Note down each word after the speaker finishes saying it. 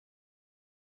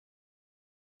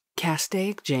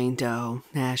Castaic Jane Doe,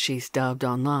 as she's dubbed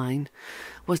online,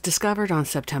 was discovered on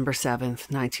September 7,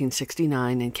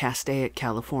 1969 in Castaic,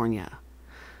 California.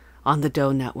 On the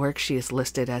Doe Network, she is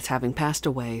listed as having passed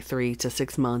away 3 to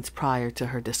 6 months prior to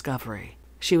her discovery.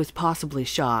 She was possibly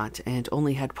shot and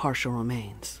only had partial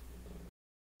remains.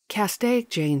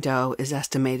 Castaic Jane Doe is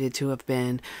estimated to have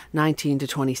been 19 to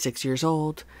 26 years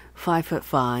old,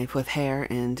 5'5", with hair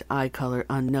and eye color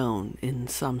unknown in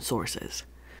some sources.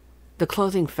 The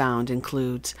clothing found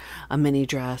includes a mini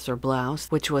dress or blouse,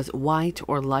 which was white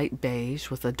or light beige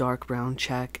with a dark brown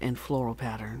check and floral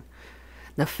pattern.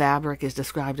 The fabric is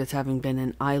described as having been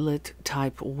an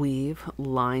eyelet-type weave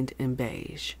lined in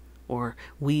beige, or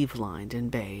weave-lined in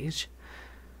beige.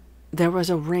 There was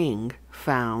a ring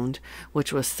found,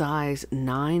 which was size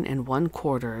 9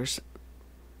 1/4,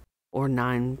 or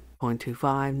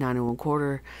 9.25, 9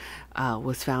 1/4,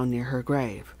 was found near her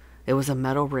grave. It was a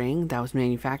metal ring that was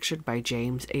manufactured by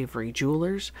James Avery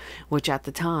Jewelers, which at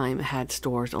the time had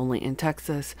stores only in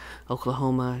Texas,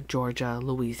 Oklahoma, Georgia,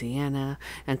 Louisiana,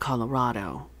 and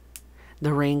Colorado.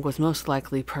 The ring was most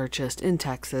likely purchased in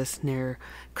Texas near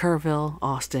Kerrville,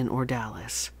 Austin, or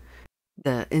Dallas.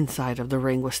 The inside of the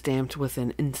ring was stamped with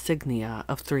an insignia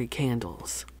of 3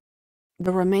 candles.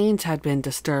 The remains had been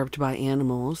disturbed by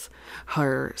animals,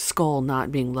 her skull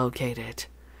not being located.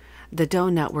 The Doe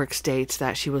Network states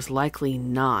that she was likely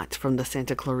not from the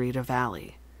Santa Clarita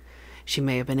Valley. She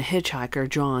may have been a hitchhiker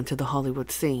drawn to the Hollywood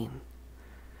scene.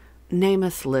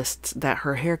 NamUs lists that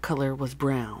her hair color was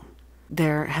brown.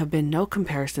 There have been no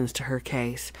comparisons to her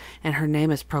case, and her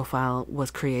NamUs profile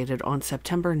was created on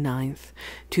September 9th,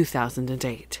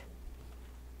 2008.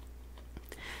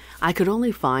 I could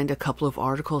only find a couple of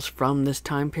articles from this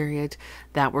time period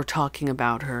that were talking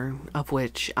about her, of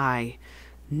which I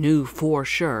knew for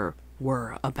sure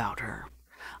were about her.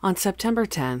 On September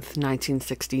 10th,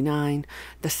 1969,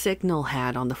 the Signal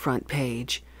had on the front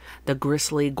page, "The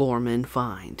Grisly Gorman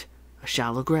Find, a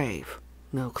Shallow Grave,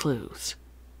 No Clues."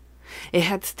 It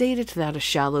had stated that a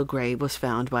shallow grave was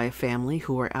found by a family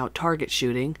who were out target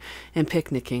shooting and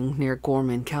picnicking near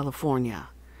Gorman, California.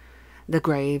 The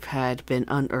grave had been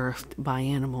unearthed by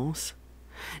animals.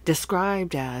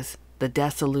 Described as the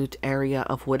desolate area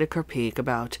of Whitaker Peak,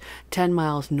 about 10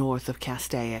 miles north of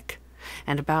Castaic,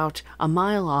 and about a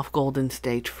mile off Golden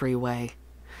State Freeway.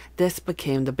 This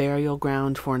became the burial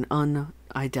ground for an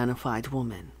unidentified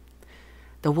woman.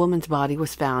 The woman's body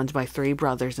was found by 3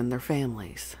 brothers and their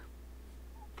families.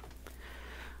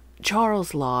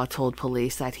 Charles Law told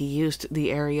police that he used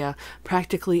the area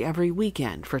practically every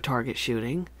weekend for target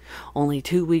shooting. Only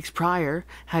 2 weeks prior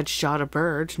had shot a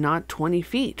bird not 20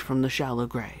 feet from the shallow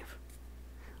grave.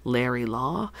 Larry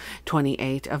Law,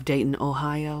 28, of Dayton,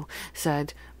 Ohio,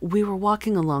 said, "We were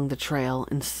walking along the trail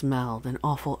and smelled an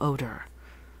awful odor."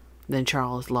 Then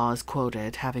Charles Law is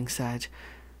quoted having said,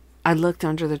 "I looked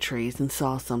under the trees and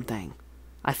saw something.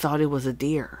 I thought it was a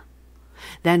deer.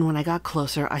 Then when I got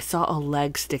closer, I saw a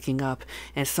leg sticking up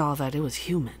and saw that it was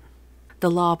human." The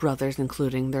Law brothers,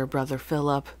 including their brother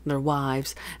Philip, their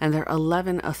wives, and their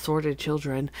 11 assorted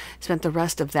children, spent the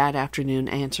rest of that afternoon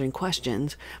answering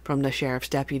questions from the sheriff's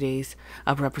deputies,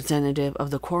 a representative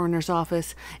of the coroner's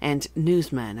office, and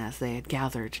newsmen as they had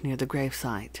gathered near the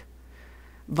gravesite.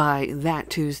 By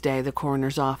that Tuesday, the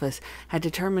coroner's office had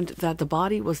determined that the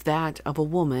body was that of a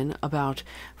woman about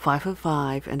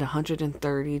 5'5" and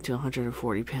 130 to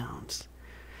 140 pounds.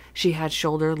 She had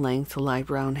shoulder-length light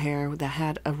brown hair that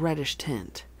had a reddish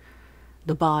tint.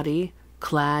 The body,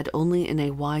 clad only in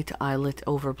a white eyelet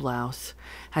overblouse,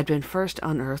 had been first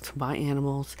unearthed by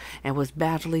animals and was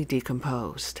badly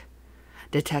decomposed.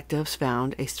 Detectives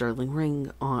found a sterling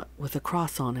ring with a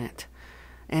cross on it.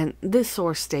 And this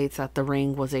source states that the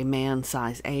ring was a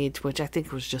man-size age, which I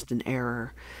think was just an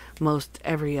error. Most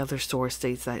every other source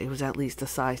states that it was at least a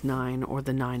size 9 or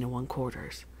the 9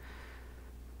 1/4.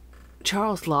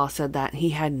 Charles Law said that he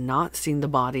had not seen the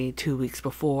body 2 weeks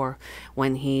before,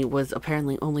 when he was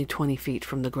apparently only 20 feet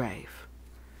from the grave.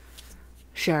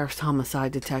 Sheriff's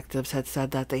homicide detectives had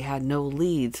said that they had no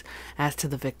leads as to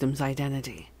the victim's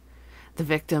identity. The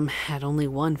victim had only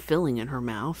one filling in her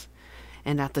mouth,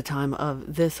 and at the time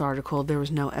of this article, there was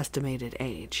no estimated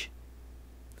age.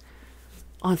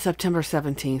 On September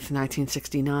 17,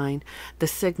 1969, the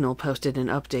Signal posted an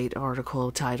update article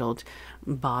titled,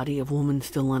 "Body of Woman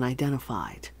Still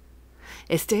Unidentified."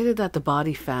 It stated that the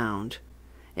body found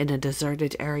in a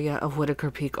deserted area of Whitaker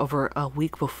Peak over a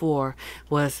week before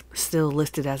was still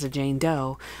listed as a Jane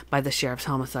Doe by the sheriff's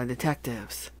homicide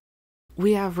detectives.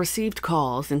 "We have received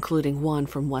calls, including one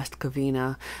from West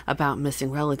Covina, about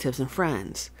missing relatives and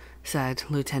friends," said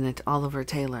Lieutenant Oliver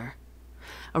Taylor.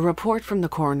 A report from the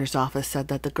coroner's office said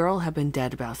that the girl had been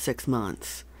dead about 6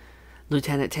 months.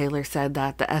 Lieutenant Taylor said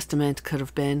that the estimate could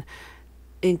have been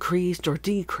increased or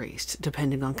decreased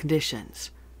depending on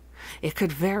conditions. It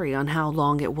could vary on how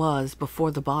long it was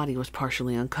before the body was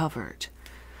partially uncovered.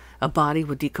 A body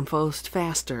would decompose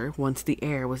faster once the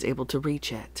air was able to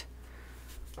reach it.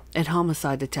 An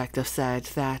homicide detective said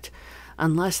that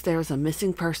unless there is a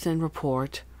missing person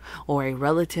report or a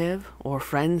relative or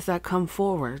friends that come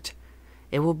forward,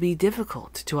 it will be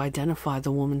difficult to identify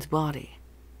the woman's body.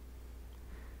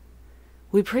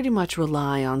 We pretty much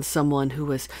rely on someone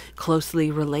who is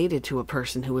closely related to a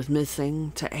person who is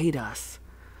missing to aid us.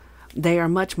 They are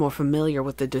much more familiar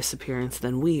with the disappearance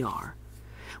than we are.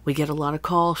 We get a lot of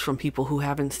calls from people who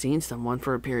haven't seen someone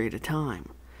for a period of time.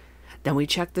 Then we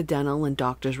check the dental and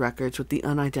doctor's records with the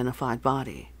unidentified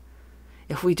body.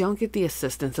 If we don't get the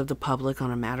assistance of the public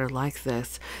on a matter like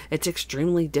this, it's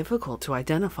extremely difficult to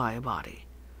identify a body.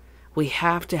 We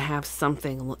have to have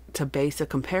something to base a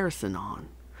comparison on.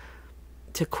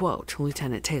 To quote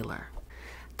Lieutenant Taylor,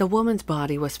 "The woman's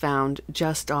body was found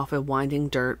just off a winding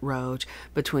dirt road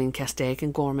between Castaic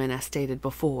and Gorman as stated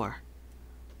before.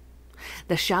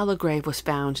 The shallow grave was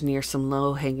found near some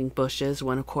low-hanging bushes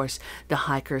when, of course, the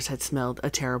hikers had smelled a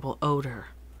terrible odor."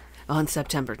 On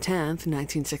September 10th,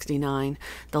 1969,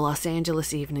 the Los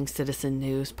Angeles Evening Citizen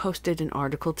News posted an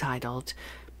article titled,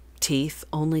 "Teeth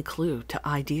Only Clue to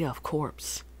Idea of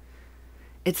Corpse."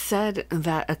 It said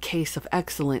that a case of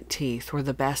excellent teeth were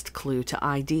the best clue to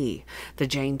ID the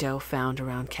Jane Doe found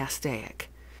around Castaic.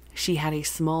 She had a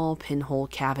small pinhole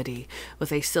cavity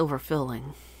with a silver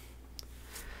filling.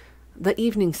 The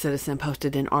Evening Citizen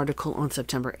posted an article on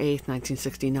September 8,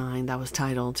 1969 that was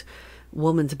titled,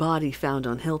 "Woman's Body Found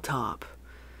on Hilltop."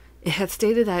 It had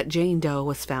stated that Jane Doe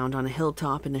was found on a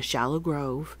hilltop in a shallow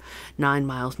grove 9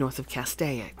 miles north of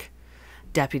Castaic.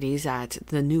 Deputies at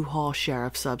the New Hall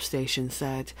Sheriff Substation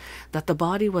said that the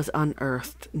body was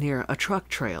unearthed near a truck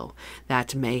trail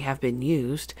that may have been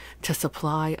used to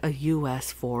supply a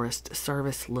U.S. Forest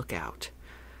Service lookout.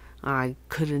 I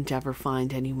couldn't ever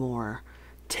find any more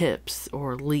tips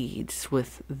or leads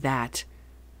with that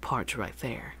part right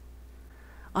there.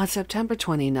 On September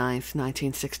 29th,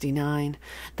 1969,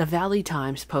 the Valley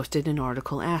Times posted an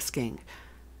article asking,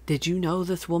 "Did you know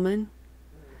this woman?"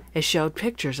 It showed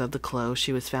pictures of the clothes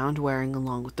she was found wearing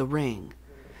along with the ring.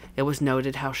 It was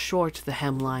noted how short the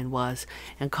hemline was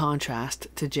in contrast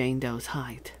to Jane Doe's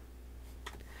height.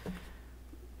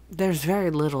 There's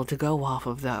very little to go off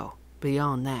of, though,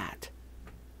 beyond that.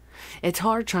 It's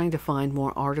hard trying to find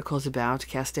more articles about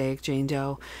Castaic Jane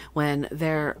Doe when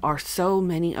there are so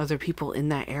many other people in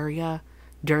that area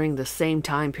during the same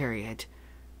time period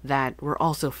that were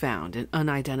also found and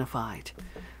unidentified.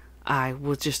 I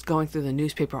was just going through the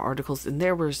newspaper articles, and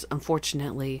there was,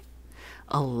 unfortunately,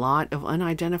 a lot of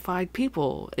unidentified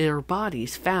people or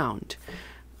bodies found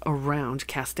around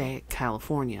Castaic,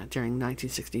 California during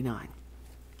 1969.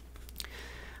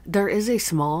 There is a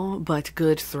small but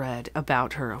good thread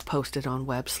about her posted on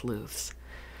Web Sleuths.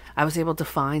 I was able to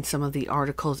find some of the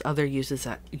articles other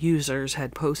users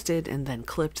had posted and then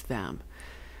clipped them.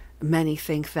 Many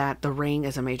think that the ring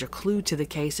is a major clue to the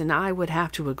case, and I would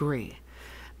have to agree,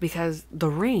 because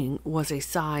the ring was a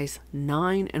size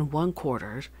 9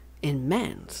 1/4 in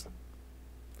men's.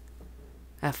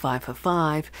 At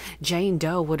 5'5", Jane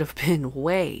Doe would have been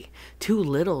way too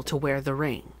little to wear the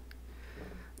ring.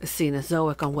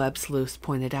 Cenozoic on Web Sleuths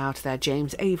pointed out that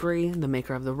James Avery, the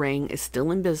maker of the ring, is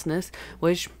still in business,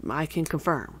 which I can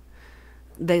confirm.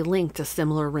 They linked a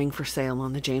similar ring for sale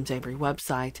on the James Avery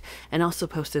website and also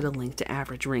posted a link to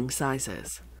average ring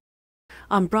sizes.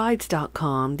 On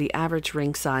brides.com, the average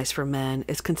ring size for men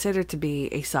is considered to be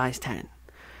a size 10.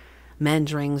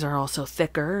 Men's rings are also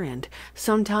thicker and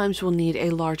sometimes will need a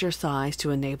larger size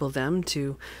to enable them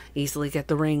to easily get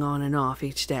the ring on and off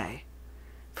each day.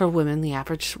 For women, the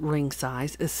average ring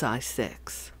size is size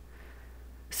 6.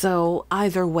 So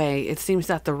either way, it seems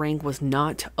that the ring was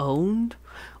not owned,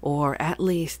 or at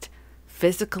least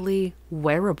physically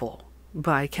wearable,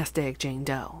 by Castaic Jane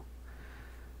Doe.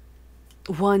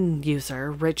 One user,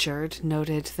 Richard,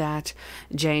 noted that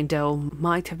Jane Doe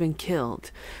might have been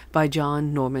killed by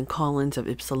John Norman Collins of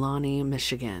Ypsilanti,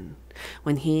 Michigan,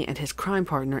 when he and his crime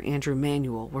partner Andrew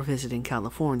Manuel were visiting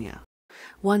California.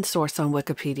 One source on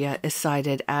Wikipedia is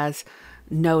cited as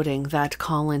noting that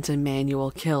Collins and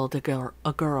Manuel killed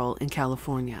a girl in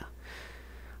California.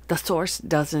 The source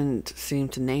doesn't seem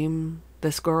to name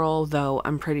this girl, though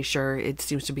I'm pretty sure it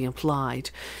seems to be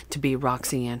implied to be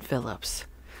Roxy Ann Phillips.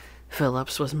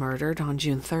 Phillips was murdered on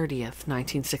June 30th,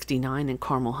 1969 in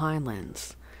Carmel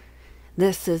Highlands.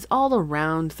 This is all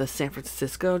around the San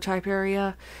Francisco type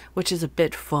area, which is a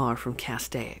bit far from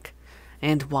Castaic.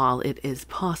 And while it is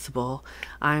possible,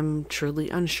 I'm truly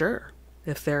unsure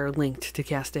if they're linked to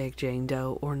Castaic Jane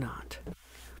Doe or not.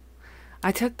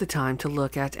 I took the time to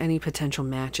look at any potential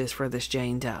matches for this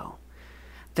Jane Doe.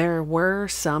 There were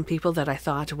some people that I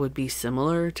thought would be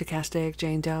similar to Castaic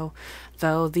Jane Doe,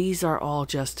 though these are all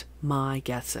just my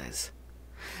guesses.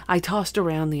 I tossed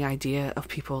around the idea of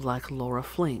people like Laura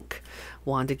Flink,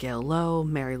 Wanda Gale Lowe,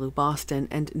 Mary Lou Boston,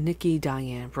 and Nikki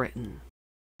Diane Britton.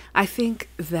 I think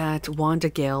that Wanda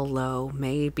Gale Lowe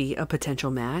may be a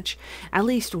potential match, at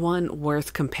least one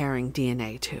worth comparing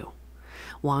DNA to.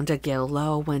 Wanda Gale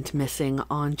Lowe went missing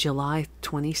on July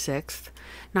 26,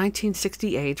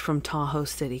 1968 from Tahoe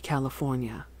City,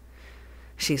 California.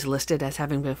 She's listed as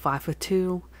having been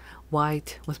 5'2",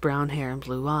 white, with brown hair and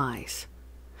blue eyes.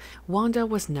 Wanda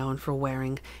was known for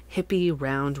wearing hippie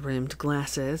round-rimmed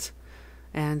glasses,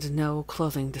 and no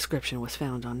clothing description was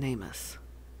found on NamUs.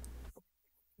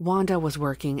 Wanda was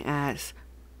working at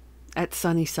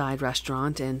Sunnyside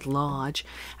Restaurant and Lodge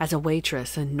as a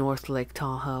waitress in North Lake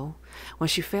Tahoe when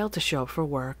she failed to show up for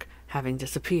work, having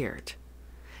disappeared.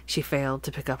 She failed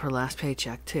to pick up her last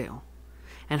paycheck, too,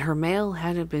 and her mail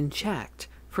hadn't been checked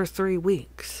for 3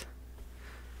 weeks.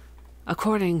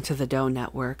 According to the Doe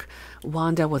Network,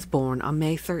 Wanda was born on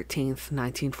May 13,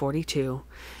 1942,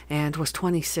 and was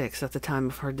 26 at the time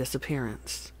of her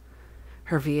disappearance.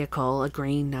 Her vehicle, a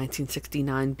green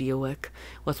 1969 Buick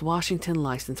with Washington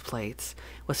license plates,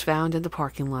 was found in the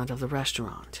parking lot of the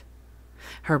restaurant.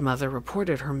 Her mother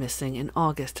reported her missing in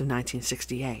August of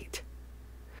 1968.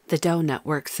 The Doe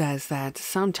Network says that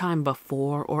sometime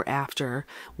before or after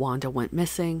Wanda went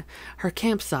missing, her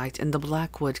campsite in the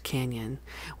Blackwood Canyon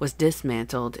was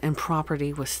dismantled and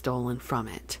property was stolen from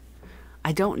it.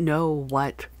 I don't know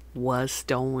what was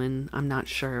stolen. I'm not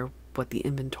sure what the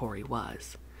inventory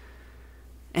was.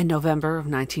 In November of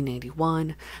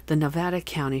 1981, the Nevada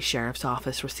County Sheriff's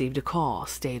Office received a call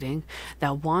stating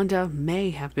that Wanda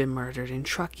may have been murdered in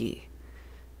Truckee.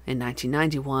 In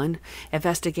 1991,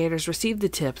 investigators received the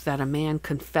tip that a man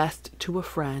confessed to a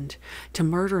friend to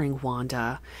murdering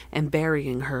Wanda and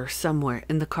burying her somewhere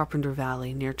in the Carpenter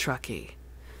Valley near Truckee.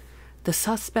 The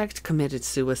suspect committed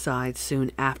suicide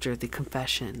soon after the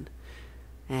confession,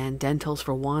 and dentals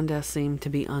for Wanda seem to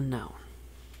be unknown.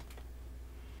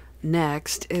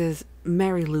 Next is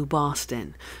Mary Lou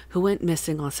Boston, who went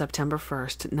missing on September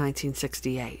 1st,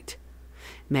 1968.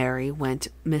 Mary went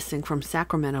missing from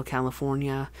Sacramento,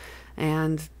 California,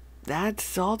 and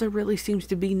that's all there really seems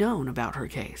to be known about her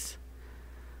case.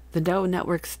 The Doe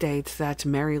Network states that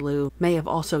Mary Lou may have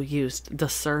also used the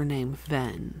surname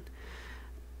Venn.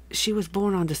 She was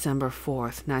born on December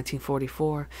 4th,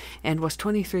 1944, and was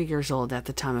 23 years old at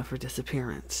the time of her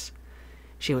disappearance.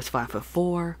 She was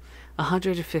 5'4",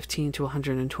 115 to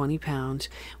 120 pounds,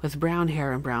 with brown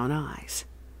hair and brown eyes.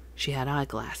 She had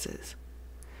eyeglasses.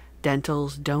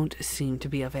 Dentals don't seem to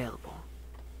be available.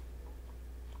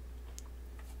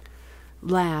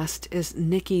 Last is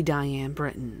Nikki Diane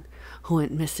Britton, who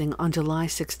went missing on July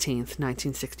 16,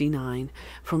 1969,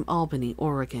 from Albany,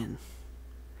 Oregon.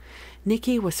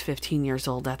 Nikki was 15 years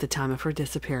old at the time of her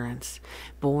disappearance,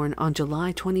 born on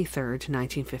July 23,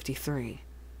 1953.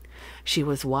 She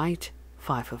was white,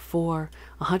 5'4",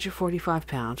 145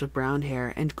 pounds, with brown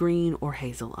hair and green or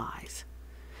hazel eyes.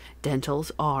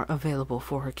 Dentals are available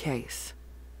for her case.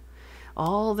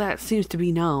 All that seems to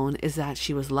be known is that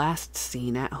she was last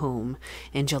seen at home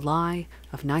in July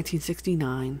of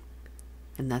 1969,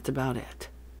 and that's about it.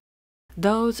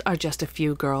 Those are just a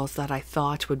few girls that I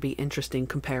thought would be interesting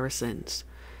comparisons.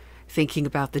 Thinking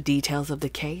about the details of the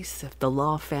case, if the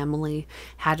Law family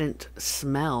hadn't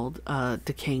smelled a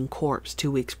decaying corpse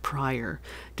 2 weeks prior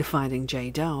to finding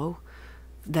Jane Doe,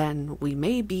 then we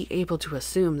may be able to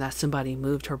assume that somebody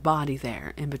moved her body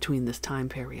there in between this time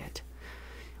period.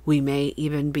 We may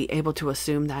even be able to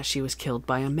assume that she was killed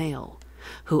by a male,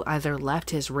 who either left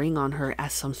his ring on her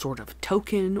as some sort of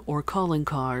token or calling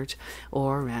card,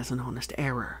 or as an honest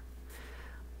error.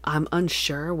 I'm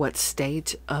unsure what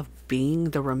state of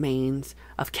being the remains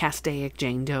of Castaic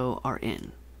Jane Doe are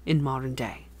in modern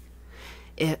day.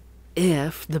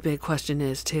 If the big question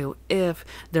is, too, if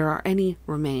there are any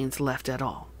remains left at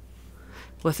all.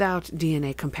 Without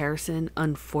DNA comparison,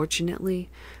 unfortunately,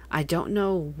 I don't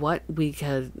know what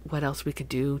else we could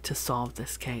do to solve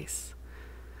this case.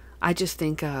 I just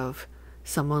think of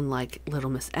someone like Little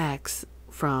Miss X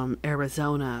from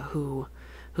Arizona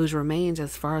whose remains,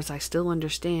 as far as I still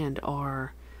understand,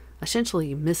 are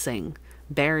essentially missing,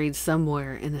 buried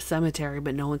somewhere in a cemetery,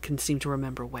 but no one can seem to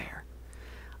remember where.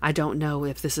 I don't know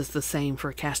if this is the same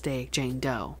for Castaic Jane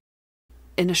Doe.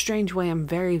 in a strange way, I'm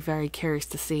very, very curious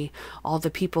to see all the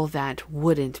people that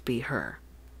wouldn't be her.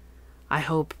 I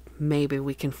hope maybe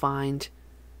we can find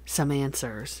some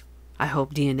answers. I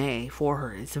hope DNA for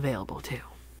her is available too.